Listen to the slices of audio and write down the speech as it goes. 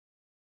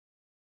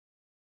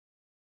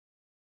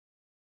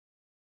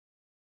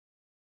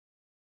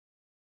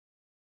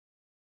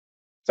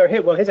So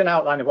here's an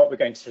outline of what we're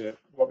going to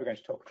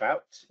talk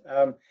about.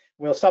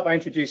 We'll start by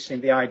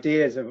introducing the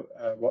ideas of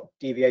what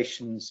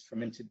deviations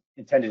from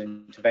intended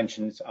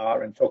interventions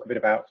are, and talk a bit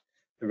about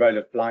the role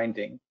of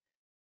blinding.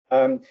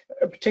 A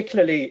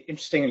particularly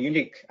interesting and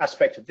unique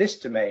aspect of this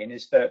domain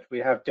is that we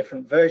have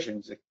different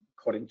versions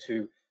according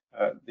to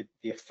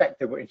the effect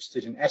that we're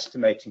interested in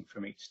estimating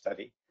from each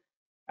study.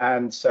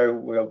 And so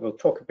we'll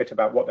talk a bit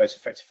about what those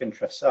effects of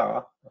interest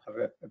are. We'll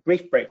have a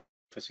brief break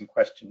for some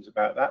questions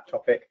about that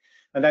topic,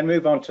 and then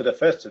move on to the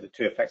first of the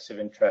two effects of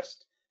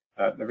interest,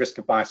 the risk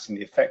of bias and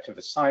the effect of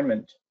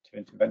assignment to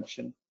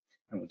intervention.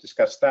 And we'll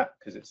discuss that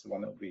because it's the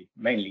one that we'll be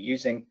mainly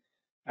using,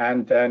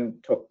 and then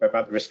talk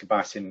about the risk of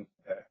bias in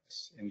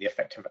the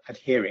effect of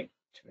adhering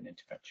to an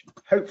intervention.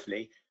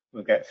 Hopefully,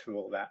 we'll get through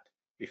all that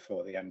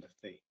before the end of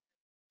the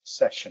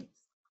session.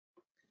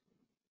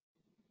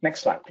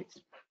 Next slide,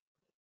 please.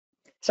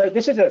 So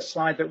this is a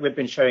slide that we've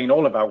been showing in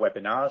all of our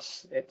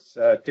webinars. It's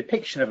a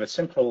depiction of a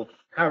simple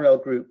parallel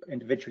group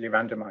individually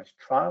randomized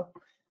trial.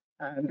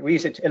 And we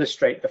use it to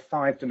illustrate the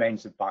 5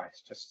 domains of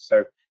bias, just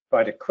so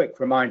provide a quick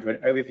reminder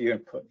and overview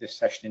and put this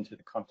session into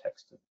the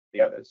context of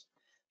the others.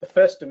 The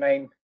first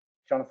domain,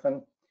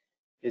 Jonathan,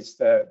 is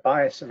the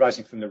bias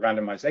arising from the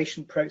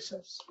randomization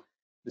process.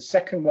 The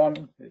second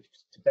one is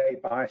today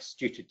bias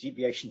due to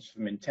deviations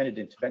from intended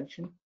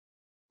intervention.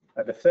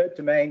 The third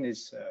domain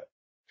is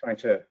trying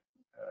to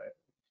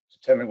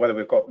determine whether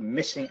we've got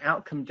missing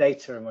outcome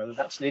data and whether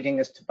that's leading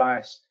us to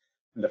bias.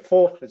 And the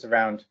fourth is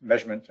around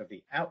measurement of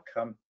the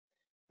outcome.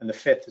 And the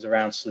fifth is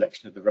around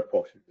selection of the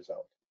reported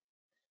result.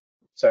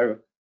 So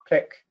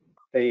click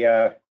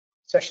the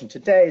session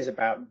today is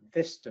about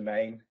this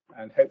domain,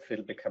 and hopefully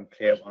it'll become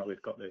clear while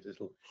we've got those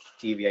little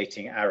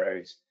deviating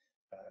arrows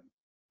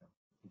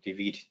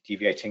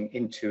deviating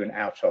into and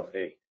out of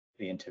the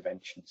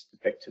interventions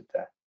depicted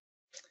there.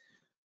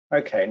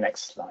 Okay,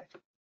 next slide.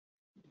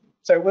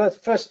 So we're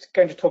first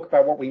going to talk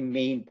about what we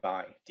mean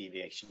by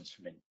deviations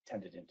from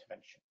intended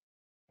intervention,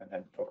 and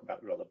then talk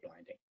about the role of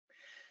blinding.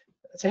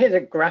 So here's a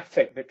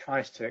graphic that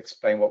tries to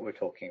explain what we're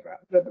talking about.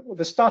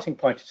 The starting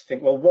point is to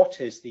think, well, what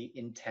is the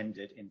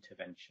intended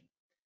intervention?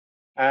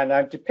 And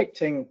I'm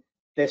depicting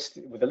this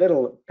with a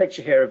little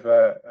picture here of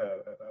a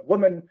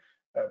woman.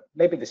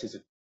 Maybe this is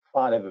a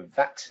trial of a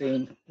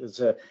vaccine. There's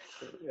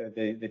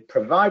the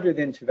provider of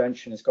the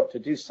intervention has got to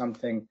do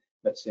something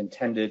that's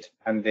intended,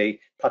 and the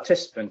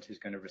participant is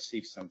going to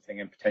receive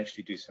something and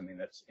potentially do something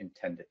that's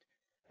intended.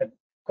 And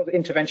the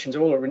interventions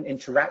are all an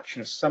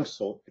interaction of some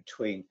sort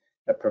between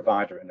a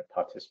provider and a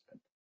participant.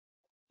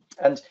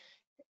 And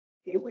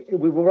we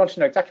will want to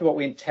know exactly what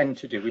we intend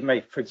to do. We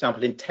may, for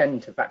example,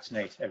 intend to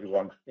vaccinate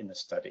everyone in the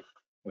study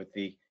with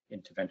the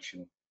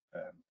intervention,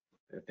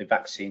 the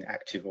vaccine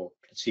active or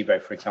placebo,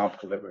 for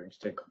example, that we're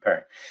interested in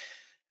comparing.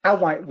 How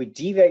might we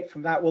deviate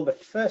from that? Well, the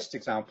first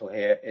example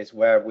here is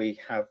where we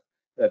have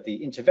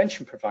the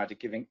intervention provider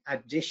giving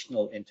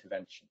additional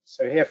interventions.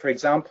 So here, for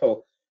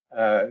example,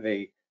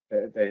 the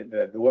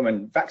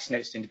woman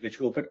vaccinates the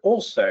individual, but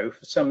also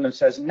for some of them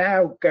says,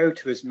 now go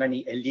to as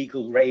many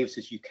illegal raves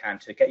as you can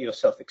to get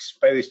yourself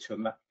exposed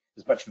to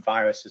as much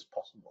virus as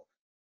possible.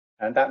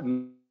 And that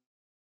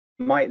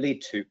might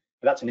lead to,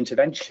 that's an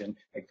intervention,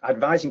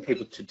 advising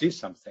people to do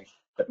something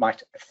that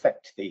might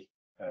affect the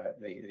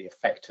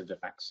effect of the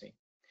vaccine.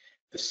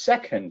 The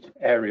second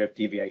area of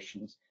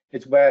deviations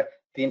is where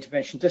the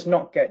intervention does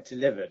not get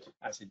delivered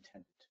as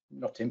intended,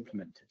 not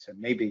implemented. So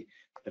maybe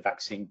the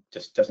vaccine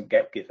just doesn't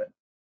get given.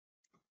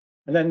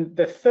 And then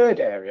the third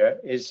area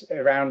is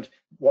around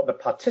what the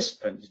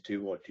participants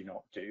do or do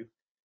not do.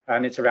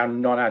 And it's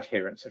around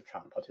non-adherence of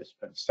trial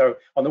participants. So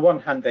on the one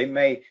hand, they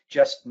may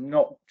just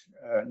not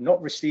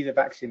receive the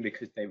vaccine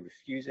because they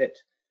refuse it,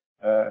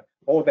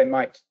 or they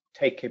might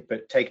take it,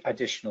 but take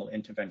additional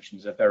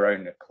interventions of their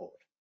own accord.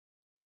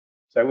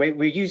 So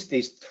we use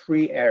these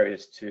 3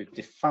 areas to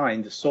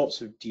define the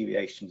sorts of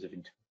deviations of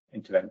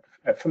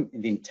from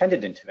the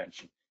intended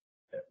intervention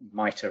that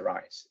might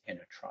arise in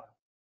a trial.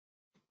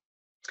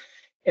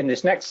 In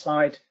this next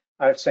slide,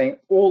 I'm saying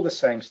all the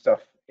same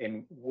stuff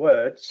in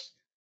words.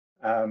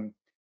 So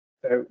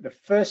the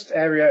first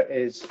area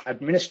is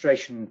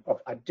administration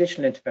of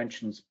additional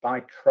interventions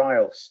by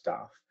trial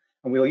staff.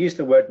 And we'll use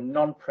the word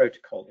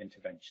non-protocol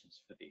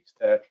interventions for these.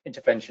 They're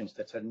interventions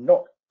that are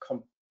not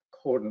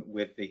concordant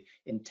with the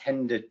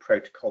intended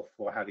protocol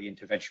for how the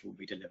intervention will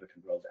be delivered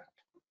and rolled out.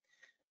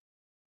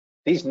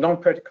 These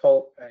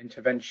non-protocol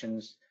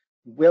interventions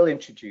will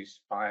introduce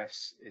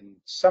bias in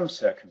some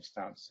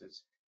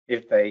circumstances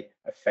if they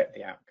affect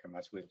the outcome,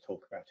 as we'll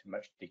talk about in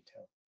much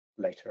detail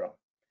later on.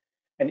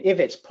 And if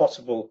it's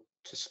possible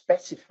to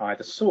specify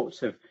the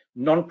sorts of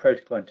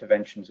non-protocol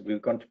interventions that we're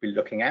going to be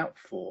looking out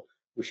for,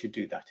 we should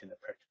do that in the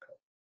protocol.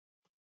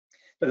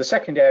 But the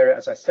second area,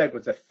 as I said,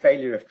 was the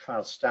failure of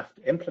trial staff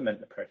to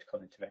implement the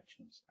protocol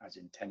interventions as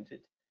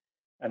intended.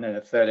 And then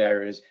the third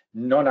area is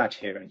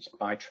non-adherence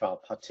by trial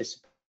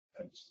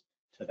participants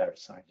to their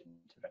assigned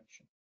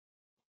intervention.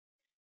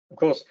 Of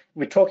course,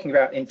 we're talking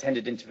about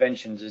intended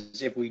interventions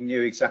as if we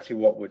knew exactly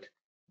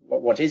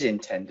what is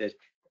intended.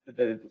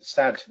 the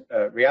sad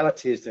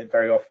reality is that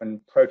very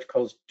often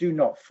protocols do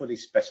not fully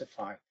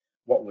specify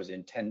what was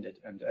intended.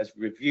 And as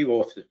review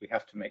authors, we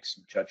have to make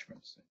some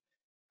judgments, and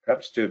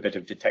perhaps do a bit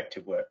of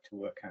detective work to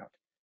work out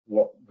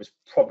what was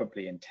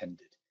probably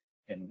intended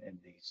in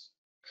these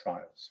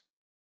trials.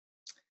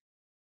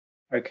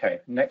 Okay,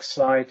 next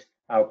slide.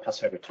 I'll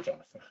pass over to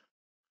Jonathan.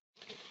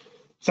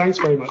 Thanks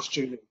very much,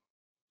 Julie.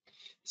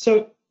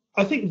 So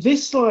I think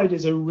this slide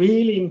is a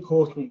really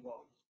important one,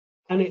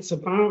 and it's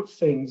about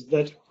things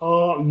that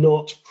are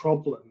not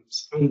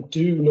problems and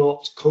do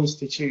not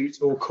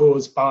constitute or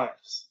cause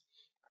bias.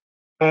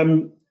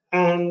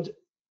 And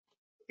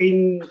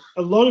in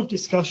a lot of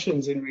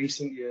discussions in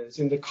recent years,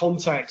 in the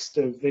context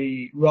of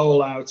the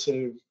rollout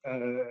of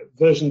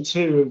version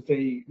 2 of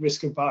the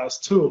risk of bias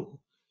tool,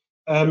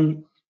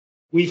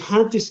 we've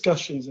had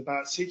discussions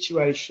about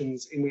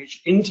situations in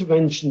which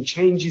intervention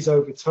changes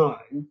over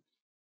time,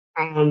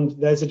 and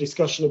there's a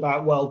discussion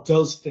about, well,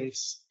 does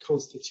this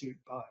constitute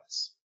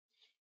bias?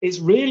 It's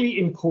really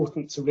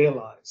important to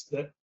realize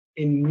that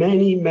in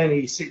many,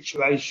 many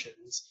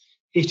situations,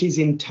 it is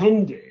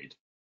intended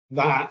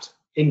that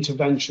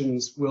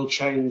interventions will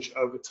change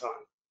over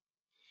time.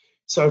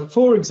 So,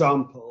 for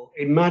example,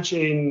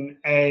 imagine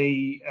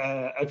a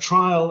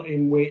trial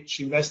in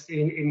which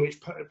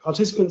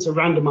participants are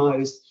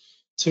randomized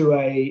to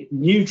a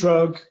new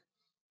drug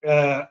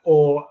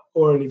or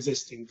an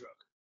existing drug.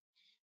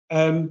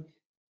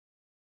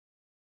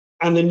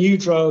 And the new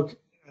drug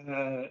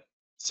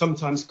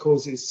sometimes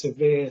causes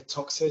severe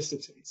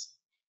toxicities.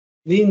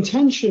 The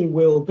intention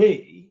will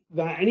be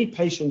that any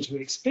patient who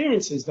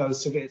experiences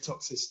those severe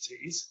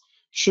toxicities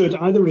should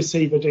either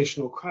receive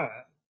additional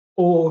care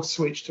or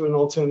switch to an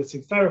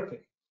alternative therapy.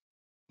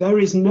 There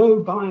is no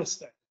bias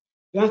there.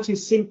 That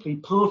is simply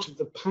part of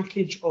the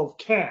package of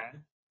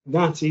care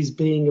that is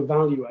being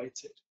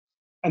evaluated.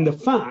 And the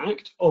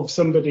fact of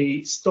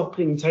somebody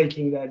stopping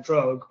taking their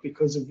drug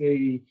because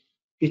they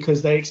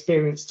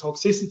experience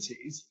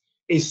toxicities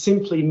is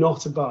simply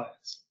not a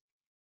bias.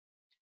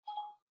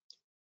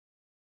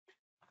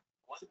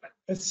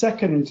 A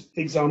second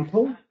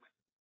example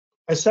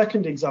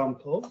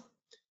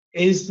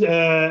is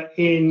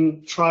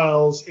in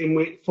trials in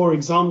which, for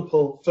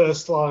example,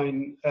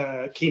 first-line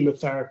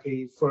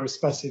chemotherapy for a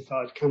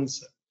specified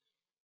cancer.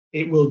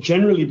 It will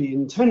generally be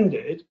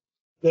intended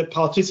that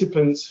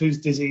participants whose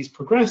disease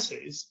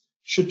progresses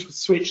should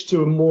switch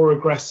to a more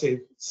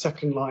aggressive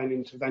second-line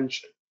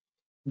intervention.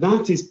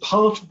 That is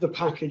part of the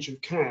package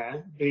of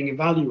care being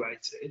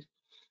evaluated,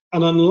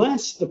 and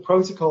unless the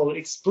protocol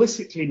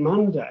explicitly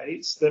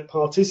mandates that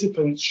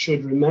participants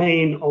should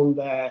remain on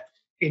their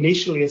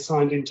initially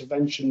assigned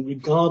intervention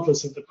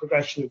regardless of the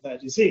progression of their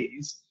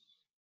disease,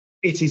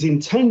 it is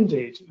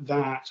intended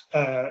that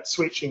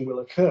switching will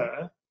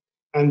occur,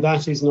 and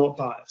that is not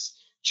bias.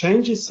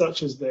 Changes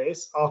such as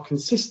this are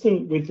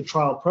consistent with the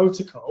trial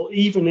protocol,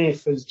 even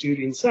if, as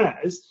Julian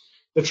says,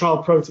 the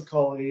trial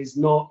protocol is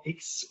not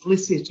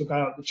explicit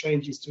about the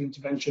changes to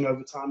intervention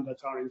over time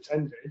that are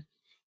intended.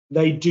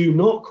 They do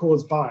not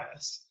cause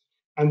bias,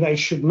 and they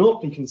should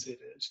not be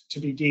considered to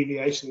be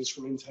deviations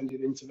from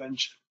intended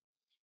intervention.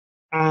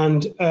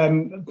 And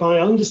by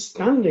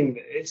understanding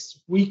this,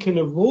 we can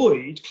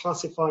avoid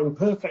classifying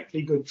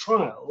perfectly good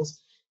trials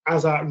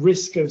as at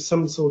risk of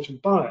some sort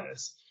of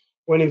bias,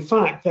 when in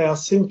fact they are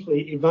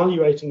simply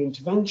evaluating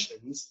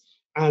interventions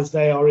as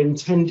they are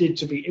intended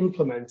to be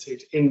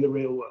implemented in the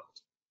real world.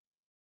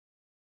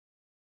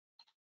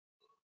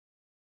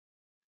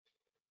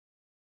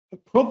 The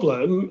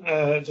problem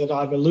that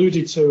I've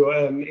alluded to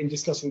in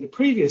discussing the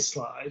previous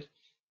slide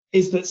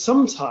is that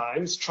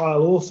sometimes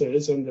trial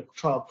authors and the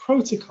trial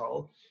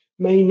protocol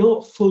may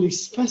not fully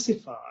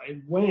specify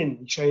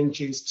when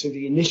changes to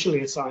the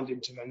initially assigned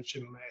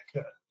intervention may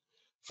occur.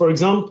 For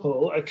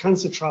example, a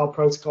cancer trial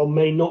protocol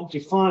may not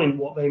define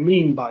what they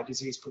mean by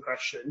disease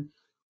progression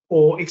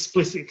or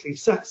explicitly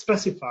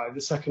specify the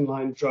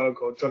second-line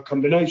drug or drug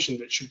combination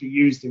that should be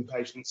used in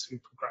patients who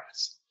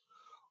progress.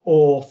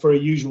 Or for a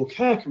usual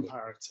care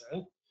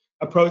comparator,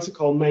 a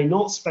protocol may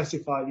not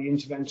specify the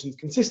interventions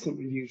consistent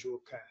with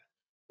usual care,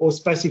 or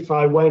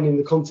specify when, in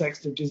the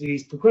context of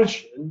disease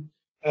progression,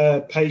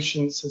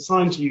 patients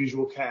assigned to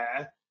usual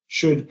care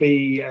should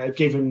be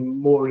given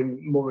more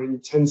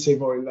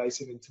intensive or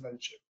invasive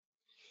intervention.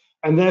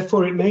 And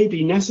therefore, it may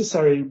be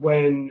necessary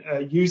when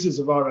users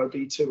of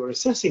ROB2 are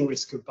assessing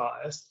risk of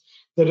bias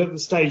that at the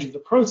stage of the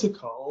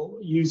protocol,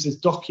 users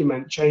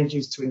document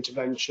changes to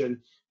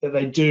intervention that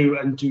they do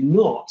and do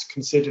not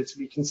consider to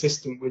be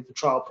consistent with the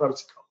trial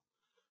protocol,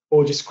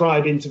 or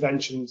describe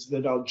interventions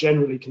that are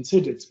generally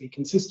considered to be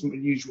consistent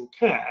with usual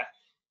care,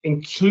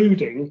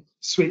 including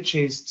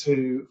switches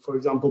to, for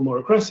example, more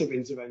aggressive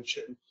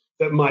intervention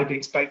that might be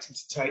expected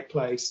to take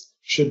place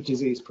should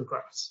disease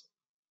progress.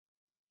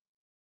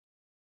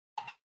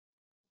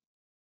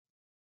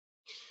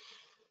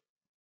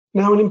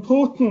 Now, an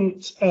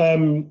important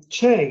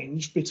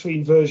change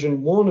between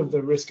version 1 of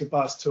the risk of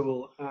bias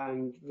tool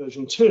and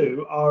version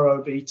 2,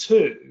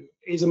 ROB2,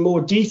 is a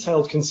more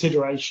detailed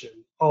consideration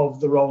of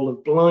the role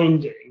of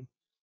blinding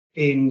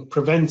in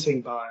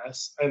preventing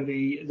bias and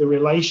the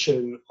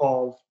relation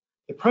of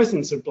the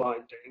presence of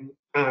blinding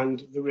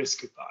and the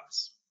risk of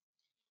bias.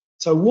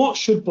 So what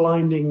should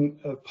blinding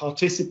of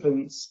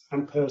participants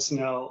and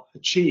personnel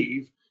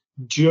achieve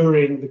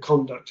during the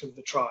conduct of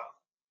the trial?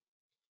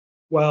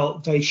 Well,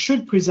 they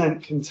should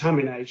prevent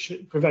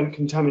contamination,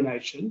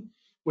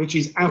 which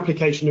is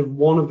application of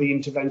one of the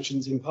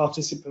interventions in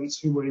participants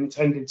who were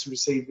intended to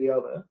receive the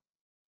other.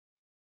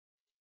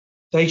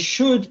 They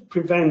should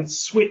prevent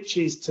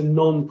switches to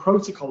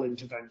non-protocol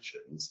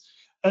interventions,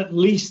 at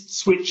least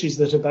switches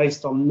that are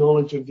based on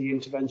knowledge of the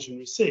intervention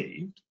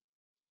received.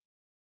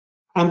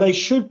 And they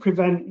should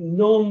prevent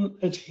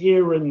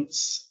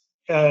non-adherence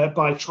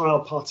by trial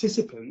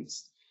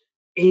participants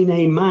in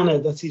a manner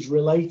that is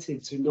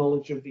related to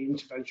knowledge of the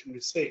intervention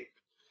received.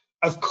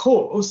 Of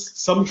course,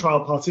 some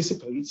trial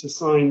participants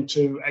assigned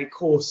to a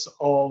course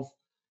of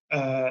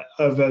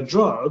a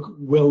drug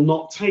will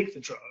not take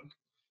the drug,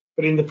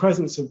 but in the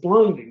presence of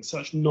blinding,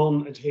 such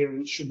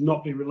non-adherence should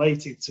not be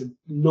related to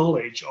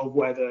knowledge of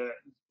whether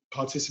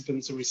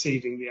participants are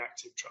receiving the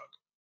active drug.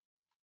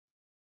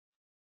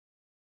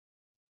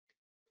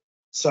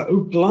 So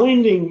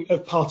blinding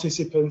of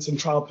participants and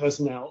trial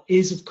personnel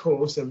is, of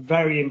course, a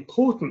very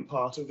important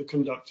part of the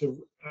conduct of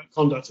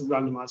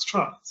randomized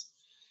trials.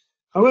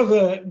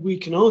 However, we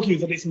can argue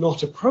that it's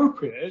not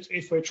appropriate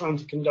if we're trying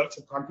to conduct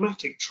a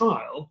pragmatic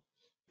trial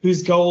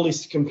whose goal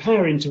is to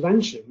compare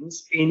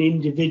interventions in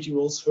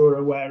individuals who are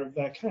aware of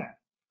their care,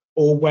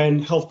 or when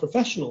health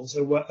professionals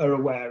are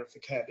aware of the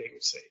care being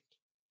received.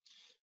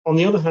 On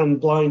the other hand,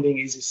 blinding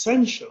is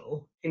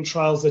essential in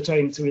trials that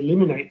aim to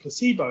eliminate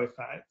placebo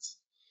effects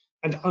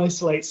and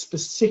isolate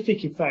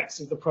specific effects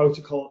of the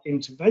protocol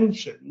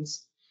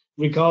interventions,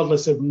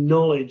 regardless of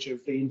knowledge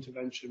of the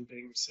intervention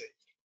being received.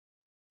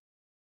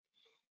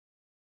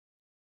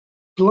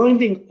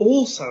 Blinding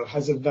also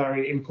has a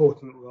very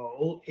important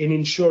role in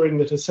ensuring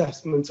that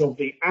assessment of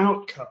the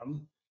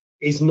outcome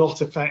is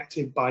not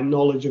affected by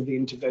knowledge of the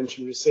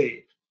intervention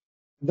received.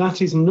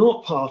 That is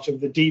not part of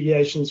the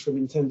deviations from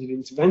intended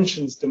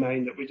interventions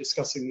domain that we're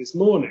discussing this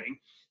morning.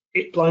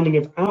 Blinding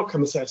of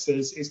outcome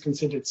assessors is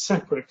considered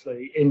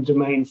separately in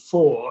domain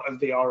 4 of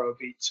the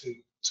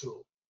ROB2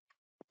 tool.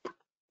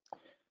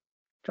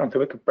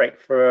 Jonathan, we could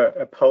break for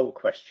a poll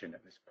question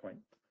at this point.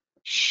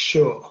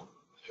 Sure.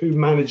 Who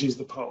manages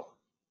the poll?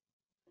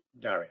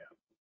 Dario.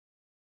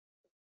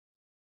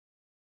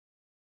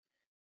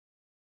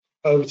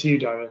 Over to you,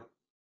 Dario.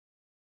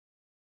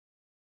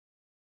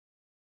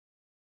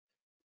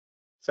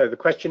 So the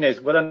question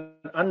is, will an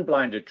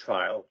unblinded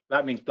trial,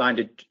 that means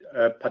blinded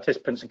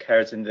participants and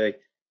carers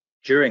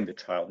during the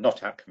trial,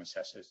 not outcome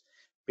assessors,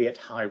 be at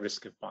high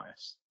risk of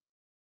bias?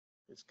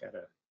 Let's get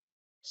a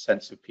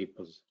sense of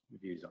people's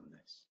views on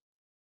this.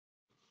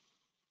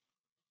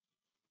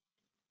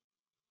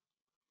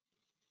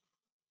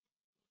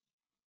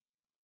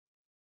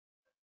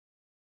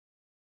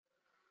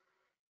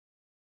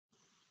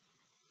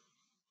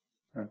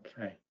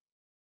 Okay.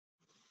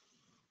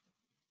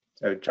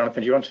 So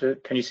Jonathan,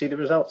 can you see the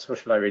results, or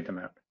shall I read them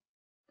out?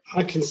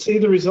 I can see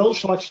the results.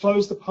 Shall I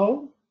close the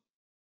poll?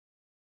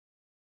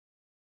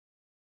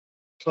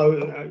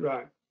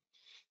 Right.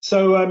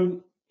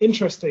 So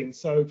interesting.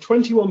 So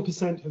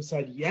 21% have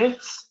said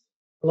yes,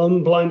 an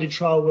unblinded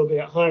trial will be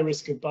at high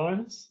risk of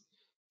bias.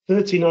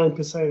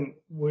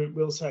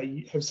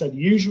 39% have said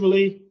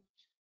usually.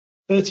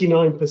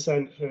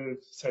 39% have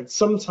said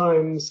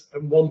sometimes,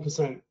 and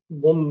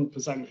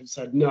 1% have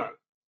said no.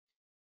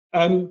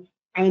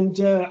 And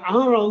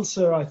our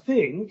answer, I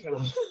think, and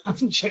I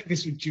haven't checked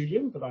this with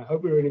Julian, but I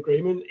hope we're in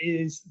agreement,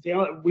 is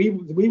we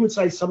would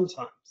say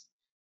sometimes.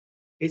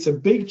 It's a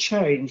big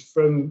change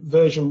from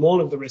version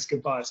 1 of the risk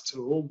of bias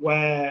tool,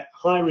 where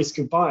high risk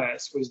of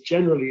bias was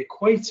generally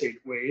equated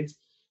with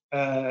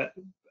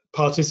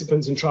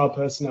participants and trial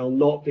personnel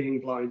not being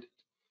blinded.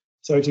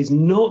 So it is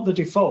not the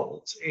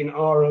default in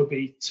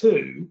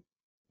ROB2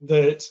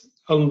 that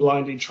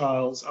unblinded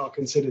trials are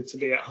considered to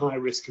be at high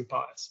risk of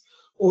bias,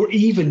 or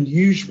even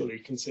usually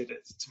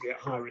considered to be at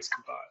high risk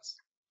of bias.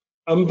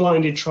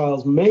 Unblinded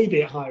trials may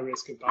be at high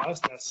risk of bias.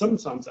 They're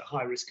sometimes at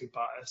high risk of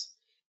bias,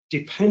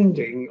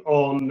 depending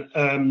on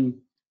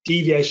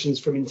deviations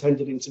from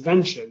intended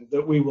intervention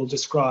that we will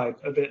describe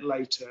a bit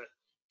later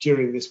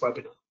during this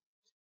webinar.